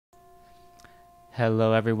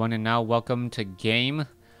Hello everyone, and now welcome to game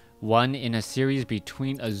 1 in a series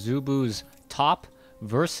between Azubu's top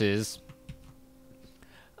versus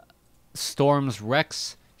Storm's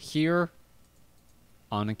Rex here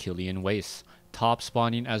on Achillean Waste. Top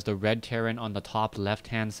spawning as the red Terran on the top left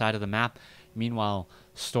hand side of the map. Meanwhile,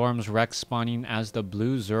 Storm's Rex spawning as the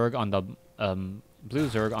blue Zerg on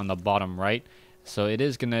the bottom right. So it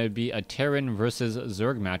is going to be a Terran versus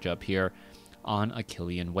Zerg matchup here on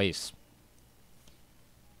Achillean Waste.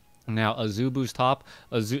 Now, Azubu's top,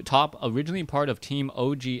 originally part of Team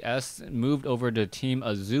OGS, moved over to Team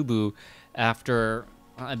Azubu after,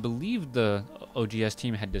 I believe the OGS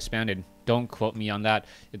team had disbanded. Don't quote me on that.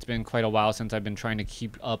 It's been quite a while since I've been trying to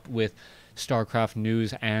keep up with StarCraft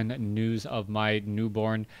news and news of my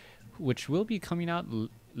newborn, which will be coming out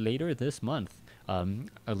later this month.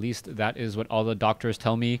 At least that is what all the doctors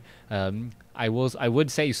tell me. I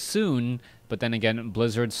would say soon, but then again,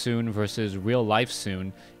 Blizzard soon versus real life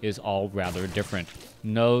soon is all rather different.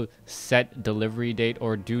 No set delivery date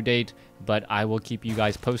or due date, but I will keep you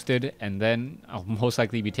guys posted, and then I'll most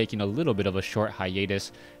likely be taking a little bit of a short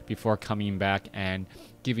hiatus before coming back and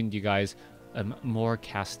giving you guys more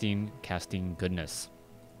casting goodness.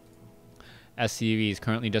 SCV is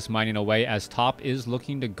currently just mining away as top is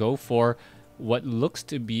looking to go for what looks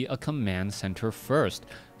to be a command center first.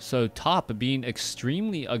 So top being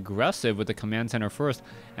extremely aggressive with the command center first,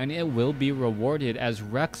 and it will be rewarded as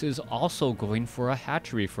Rex is also going for a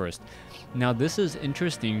hatchery first. Now this is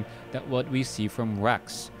interesting that what we see from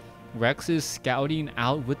Rex. Rex is scouting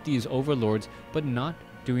out with these overlords, but not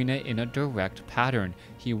doing it in a direct pattern.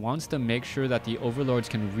 He wants to make sure that the overlords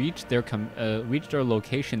can reach their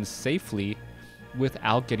locations safely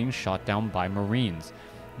without getting shot down by Marines.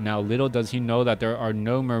 Now, little does he know that there are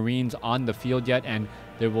no Marines on the field yet, and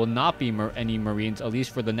there will not be any Marines, at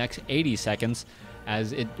least for the next 80 seconds,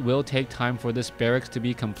 as it will take time for this barracks to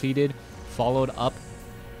be completed, followed up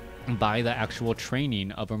by the actual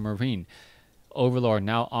training of a Marine. Overlord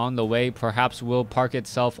now on the way, perhaps will park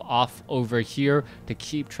itself off over here to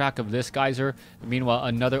keep track of this geyser. Meanwhile,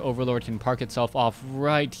 another Overlord can park itself off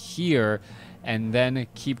right here and then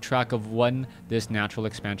keep track of when this natural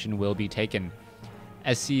expansion will be taken.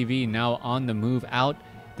 SCV now on the move out.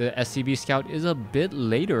 The SCV scout is a bit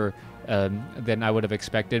later than I would have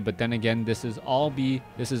expected, but then again, this is all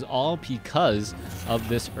because of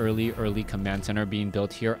this early command center being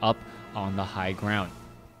built here up on the high ground.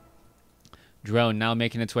 Drone now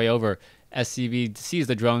making its way over. SCV sees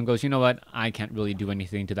the drone, goes, you know what, I can't really do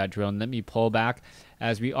anything to that drone. Let me pull back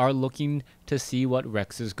as we are looking to see what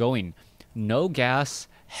Rex is going. No gas,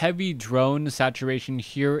 heavy drone saturation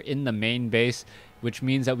here in the main base, which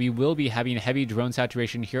means that we will be having heavy drone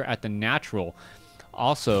saturation here at the natural.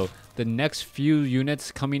 Also, the next few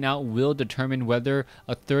units coming out will determine whether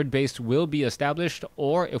a third base will be established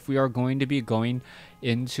or if we are going to be going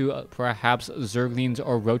into perhaps Zerglings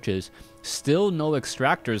or Roaches. Still no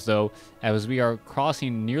extractors though, as we are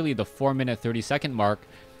crossing nearly the 4-minute 30-second mark,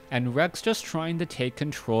 and Rex just trying to take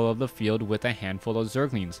control of the field with a handful of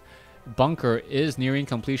Zerglings. Bunker is nearing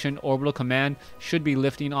completion. Orbital command should be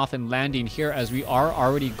lifting off and landing here as we are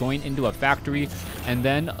already going into a factory. And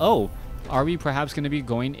then, oh, are we perhaps going to be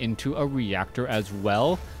going into a reactor as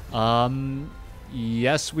well?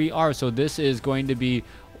 Yes, we are. So this is going to be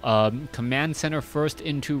command center first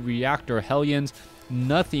into reactor. Hellions,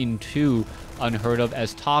 nothing too unheard of,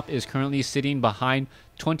 as top is currently sitting behind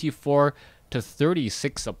 24 to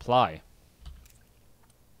 36 supply.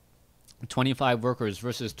 25 workers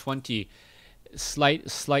versus 20.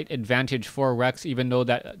 Slight advantage for Rex, even though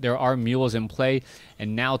that there are mules in play.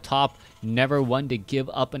 And now top, never one to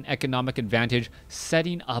give up an economic advantage,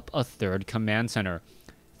 setting up a third command center.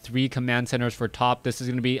 3 command centers for top. This is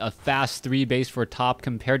going to be a fast 3 base for top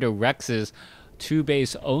compared to Rex's 2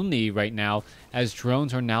 base only right now, as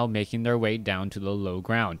drones are now making their way down to the low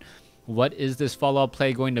ground. What is this follow-up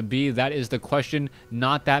play going to be? That is the question.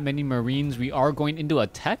 Not that many Marines. We are going into a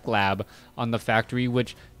tech lab on the factory,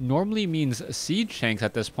 which normally means siege tanks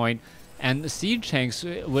at this point. And the siege tanks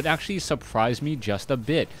would actually surprise me just a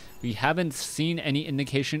bit. We haven't seen any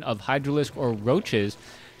indication of Hydralisk or Roaches.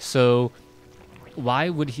 So why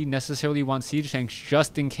would he necessarily want siege tanks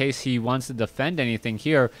just in case he wants to defend anything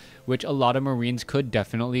here, which a lot of Marines could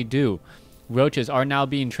definitely do. Roaches are now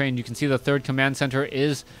being trained. You can see the third command center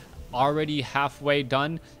is already halfway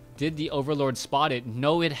done. Did the Overlord spot it?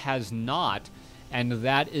 No, it has not, and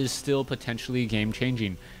that is still potentially game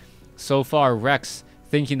changing. So far, Rex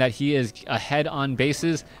thinking that he is ahead on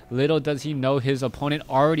bases. Little does he know his opponent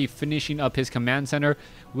already finishing up his command center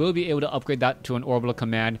will be able to upgrade that to an orbital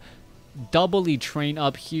command, doubly train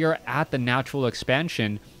up here at the natural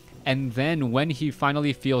expansion, and then when he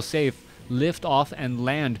finally feels safe, lift off and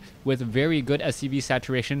land with very good SCV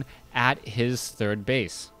saturation at his third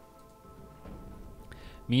base.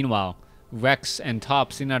 Meanwhile, Rex and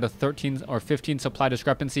Top sitting at a 13 or 15 supply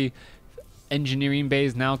discrepancy. Engineering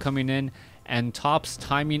bays now coming in, and Top's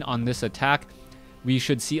timing on this attack, we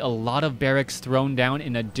should see a lot of barracks thrown down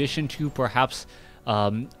in addition to perhaps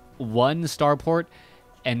one starport,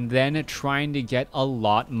 and then trying to get a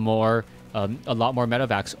lot more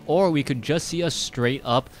medevacs, or we could just see a straight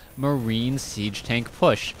up Marine siege tank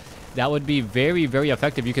push. That would be very, very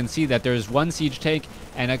effective. You can see that there's one siege tank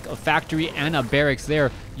and a factory and a barracks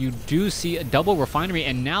there. You do see a double refinery,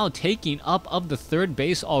 and now taking up of the third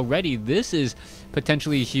base already. This is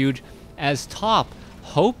potentially huge, as Top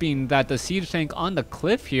hoping that the siege tank on the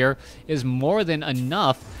cliff here is more than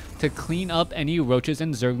enough to clean up any roaches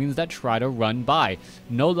and zerglings that try to run by.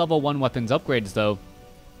 No level 1 weapons upgrades though,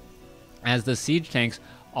 as the siege tanks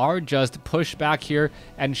are just pushed back here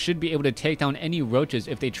and should be able to take down any roaches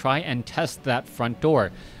if they try and test that front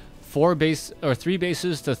door. 3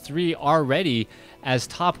 bases to 3 are ready, as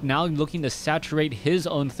Top now looking to saturate his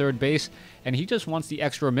own third base, and he just wants the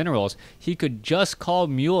extra minerals. He could just call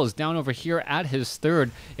mules down over here at his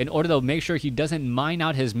third in order to make sure he doesn't mine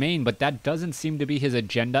out his main, but that doesn't seem to be his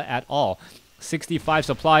agenda at all. 65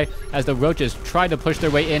 supply as the roaches try to push their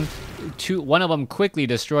way in. One of them quickly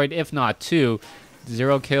destroyed, if not 2.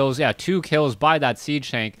 0 kills, yeah, 2 kills by that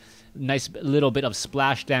siege tank. Nice little bit of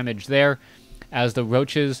splash damage there, as the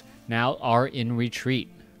roaches now are in retreat.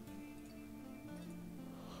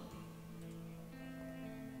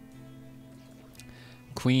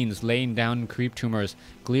 Queens laying down creep tumors,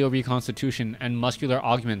 glial reconstitution, and muscular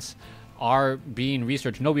augments are being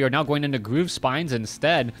researched. No, we are now going into groove spines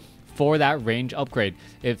instead for that range upgrade.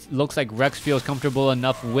 It looks like Rex feels comfortable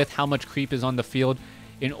enough with how much creep is on the field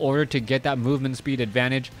in order to get that movement speed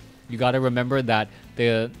advantage. You got to remember that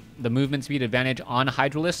the movement speed advantage on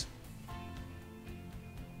Hydralisk,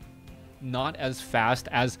 not as fast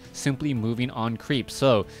as simply moving on creep.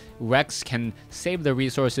 So Rex can save the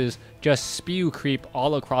resources, just spew creep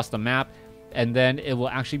all across the map, and then it will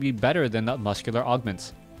actually be better than the muscular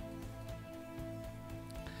augments.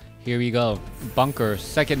 Here we go. Bunker,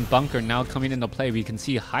 second bunker now coming into play. We can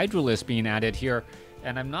see Hydralisk being added here,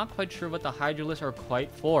 and I'm not quite sure what the Hydralisks are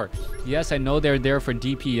quite for. Yes, I know they're there for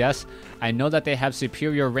DPS. I know that they have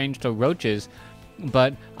superior range to roaches,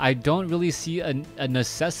 but I don't really see a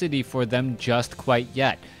necessity for them just quite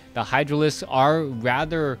yet. The Hydralisks are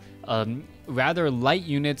rather light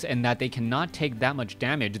units in that they cannot take that much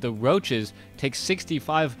damage. The roaches take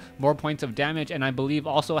 65 more points of damage, and I believe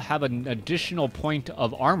also have an additional point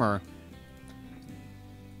of armor,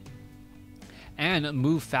 and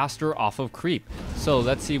move faster off of creep. So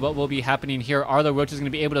let's see what will be happening here. Are the roaches going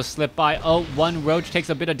to be able to slip by? Oh, one roach takes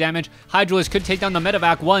a bit of damage. Hydralisk could take down the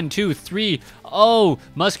medevac. 1, 2, 3. Oh,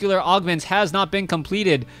 muscular augments has not been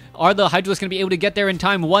completed. Are the Hydralisk going to be able to get there in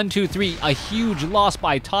time? 1, 2, 3. A huge loss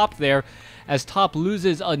by Top there, as Top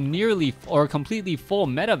loses a nearly or completely full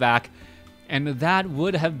medevac, and that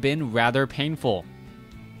would have been rather painful.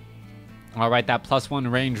 Alright, that +1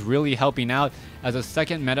 range really helping out, as a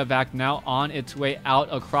second medevac now on its way out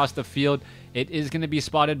across the field. It is going to be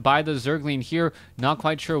spotted by the Zergling here. Not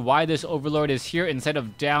quite sure why this Overlord is here instead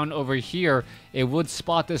of down over here. It would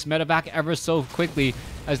spot this medevac ever so quickly,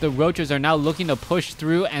 as the roaches are now looking to push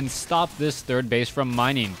through and stop this third base from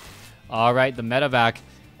mining. Alright, the medevac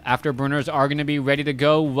afterburners are going to be ready to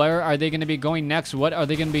go. Where are they going to be going next? What are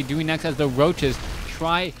they going to be doing next as the roaches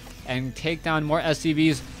try and take down more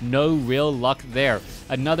SCVs? No real luck there.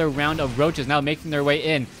 Another round of roaches now making their way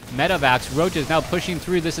in. Medevacs, roaches now pushing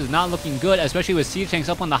through. This is not looking good, especially with siege tanks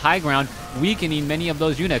up on the high ground, weakening many of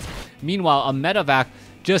those units. Meanwhile, a medevac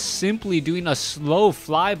just simply doing a slow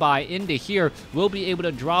flyby into here will be able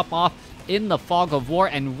to drop off in the fog of war,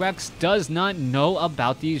 and Rex does not know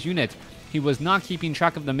about these units. He was not keeping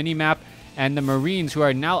track of the minimap, and the Marines, who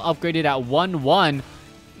are now upgraded at 1-1,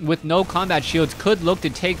 with no combat shields, could look to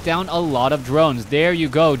take down a lot of drones. There you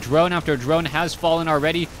go. Drone after drone has fallen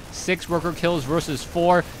already. 6 worker kills versus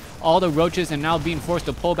 4. All the roaches are now being forced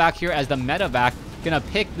to pull back here, as the medevac gonna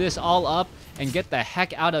pick this all up and get the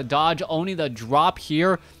heck out of Dodge. Only the drop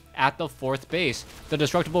here at the 4th base. The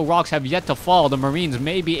destructible rocks have yet to fall. The Marines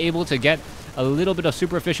may be able to get a little bit of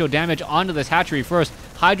superficial damage onto this hatchery first.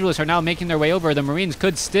 Hydralisks are now making their way over. The Marines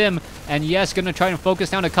could stim, and yes, gonna try and focus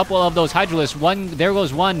down a couple of those Hydralisks. There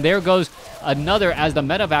goes one, there goes another, as the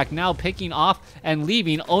medevac now picking off and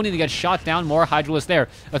leaving, only to get shot down. More Hydralisks there.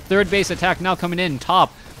 A third base attack now coming in.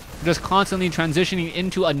 Top just constantly transitioning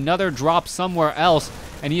into another drop somewhere else,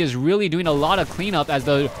 and he is really doing a lot of cleanup as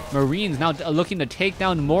the Marines now looking to take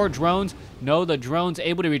down more drones. No, the drones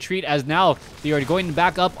able to retreat as now they are going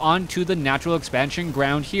back up onto the natural expansion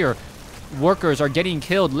ground here. Workers are getting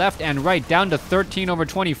killed left and right, down to 13 over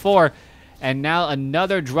 24. And now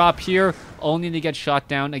another drop here, only to get shot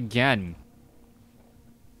down again.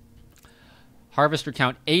 Harvester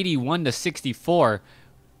count 81 to 64.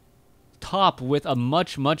 Top with a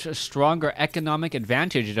much stronger economic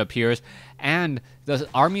advantage, it appears, and the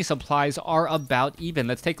army supplies are about even.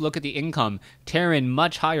 Let's take a look at the income. Terran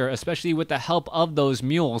much higher, especially with the help of those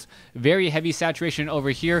mules. Very heavy saturation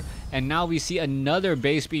over here, and now we see another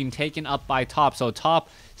base being taken up by Top. So Top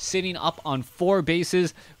sitting up on 4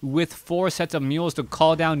 bases with 4 sets of mules to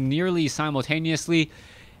call down nearly simultaneously.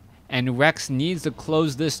 And Rex needs to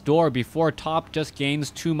close this door before Top just gains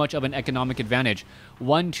too much of an economic advantage.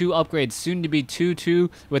 1-2 upgrades, soon to be 2-2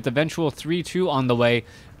 with eventual 3-2 on the way.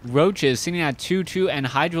 Roaches sitting at 2-2 and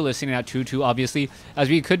Hydralisk sitting at 2-2, obviously, as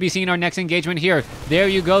we could be seeing our next engagement here. There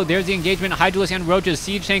you go. There's the engagement. Hydralisk and Roaches.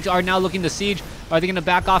 Siege tanks are now looking to siege. Are they going to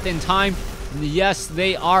back off in time? Yes,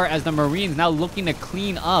 they are, as the Marines now looking to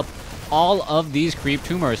clean up all of these creep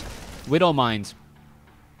tumors. Widow mines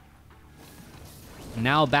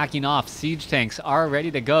now backing off. Siege tanks are ready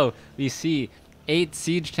to go. We see 8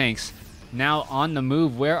 siege tanks now on the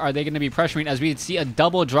move. Where are they going to be pressuring as we see a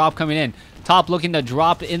double drop coming in? Top looking to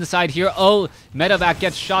drop inside here. Oh, medevac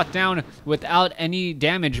gets shot down without any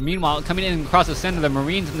damage. Meanwhile, coming in across the center, the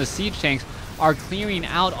Marines and the siege tanks are clearing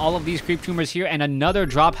out all of these creep tumors here, and another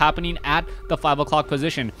drop happening at the 5 o'clock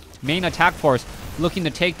position. Main attack force looking to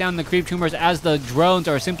take down the creep tumors as the drones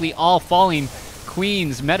are simply all falling.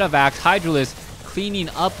 Queens, medevacs, Hydralisk cleaning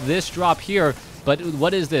up this drop here, but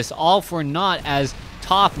what is this? All for naught as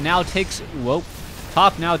Top now takes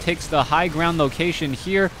the high ground location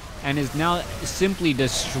here and is now simply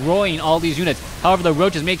destroying all these units. However, the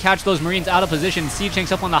Roaches may catch those Marines out of position. Siege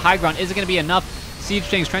tanks up on the high ground. Is it going to be enough? Siege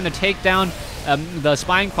tanks trying to take down the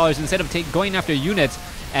spine crawlers instead of going after units.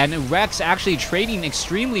 And Rex actually trading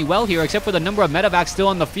extremely well here, except for the number of medevacs still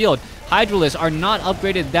on the field. Hydralisks are not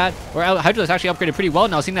upgraded that, or Hydralisks actually upgraded pretty well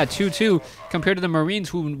now, seeing that 2-2 compared to the Marines,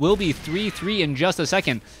 who will be 3-3 in just a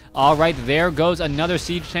second. All right, there goes another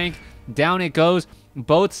siege tank. Down it goes.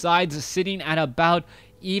 Both sides sitting at about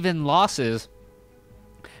even losses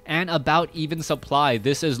and about even supply.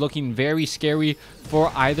 This is looking very scary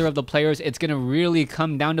for either of the players. It's going to really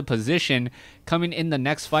come down to position coming in the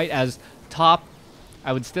next fight, as Top,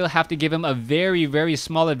 I would still have to give him a very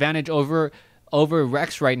small advantage over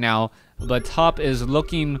Rex right now, but Top is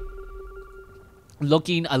looking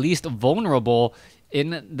at least vulnerable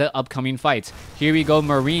in the upcoming fights. Here we go,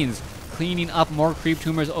 Marines cleaning up more creep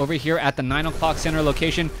tumors over here at the 9 o'clock center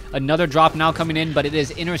location. Another drop now coming in, but it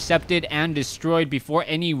is intercepted and destroyed before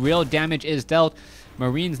any real damage is dealt.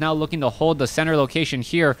 Marines now looking to hold the center location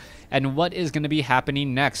here. And what is going to be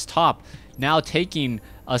happening next? Top now taking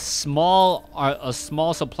a small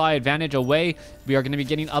supply advantage away. We are going to be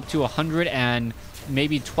getting up to 100 and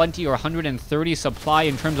maybe 20 or 130 supply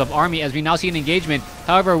in terms of army, as we now see an engagement.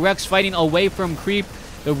 However, Rex fighting away from creep.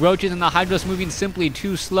 The Roaches and the Hydralisks moving simply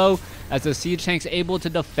too slow, as the siege tanks able to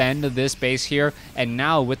defend this base here, and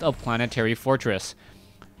now with a planetary fortress.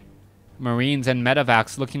 Marines and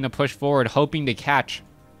medevacs looking to push forward, hoping to catch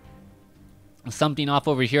something off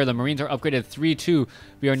over here. The Marines are upgraded 3-2.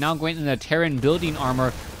 We are now going in the Terran building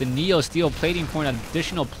armor, the Neo Steel plating for an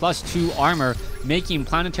additional +2 armor, making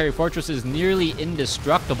planetary fortresses nearly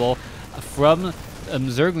indestructible from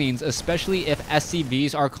Zerglings, especially if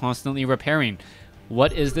SCVs are constantly repairing.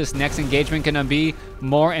 What is this next engagement going to be?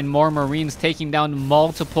 More and more Marines taking down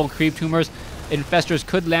multiple creep tumors. Infestors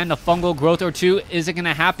could land a fungal growth or two. Is it going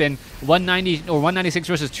to happen? 190 or 196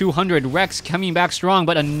 versus 200. Rex coming back strong,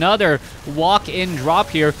 but another walk-in drop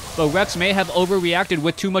here. But Rex may have overreacted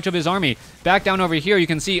with too much of his army. Back down over here, you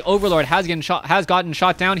can see Overlord has gotten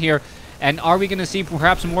shot down here. And are we going to see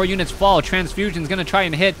perhaps more units fall? Transfusion's going to try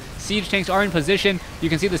and hit. Siege tanks are in position. You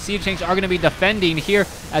can see the siege tanks are going to be defending here,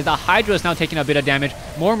 as the Hydra is now taking a bit of damage.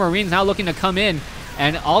 More Marines now looking to come in.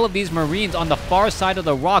 And all of these Marines on the far side of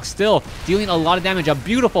the rock still dealing a lot of damage. A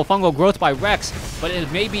beautiful fungal growth by Rex, but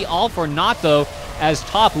it may be all for naught though, as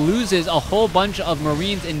Top loses a whole bunch of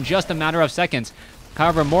Marines in just a matter of seconds.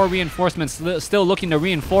 However, more reinforcements still looking to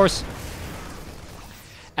reinforce,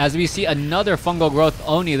 as we see another fungal growth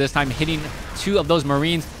Oni, this time hitting 2 of those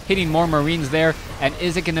Marines, hitting more Marines there. And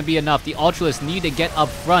is it going to be enough? The Ultralists need to get up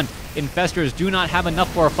front. Infestors do not have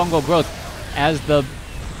enough for a fungal growth, as the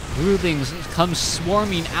Broodlings come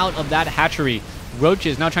swarming out of that hatchery.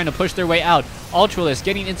 Roaches now trying to push their way out. Ultralists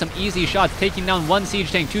getting in some easy shots, taking down 1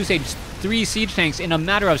 siege tank, 2 siege, 3 siege tanks in a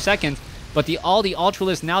matter of seconds. But all the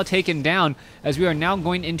Ultralists now taken down, as we are now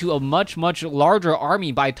going into a much larger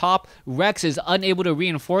army by top. Rex is unable to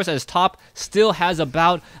reinforce, as top still has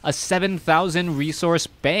about a 7,000 resource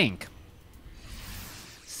bank.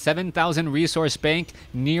 7,000 resource bank,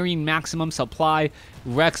 nearing maximum supply.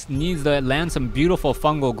 Rex needs to land some beautiful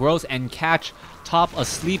fungal growth and catch top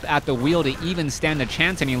asleep at the wheel to even stand a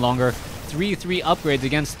chance any longer. 3-3 upgrades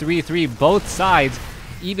against 3-3, both sides.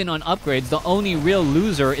 Even on upgrades, the only real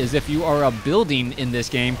loser is if you are a building in this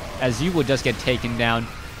game, as you will just get taken down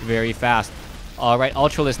very fast. Alright,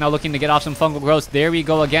 Ultralisk now looking to get off some fungal growth. There we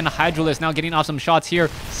go again. Hydralisk now getting off some shots here.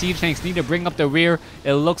 Siege tanks need to bring up the rear.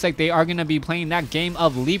 It looks like they are going to be playing that game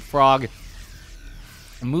of leapfrog.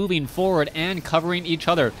 Moving forward and covering each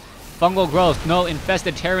other. Fungal growth, no,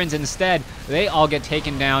 infested Terrans instead. They all get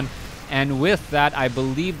taken down. And with that, I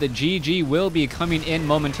believe the GG will be coming in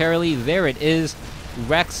momentarily. There it is.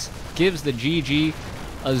 Rex gives the GG.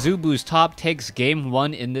 Azubu's top takes game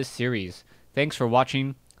 1 in this series. Thanks for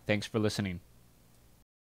watching. Thanks for listening.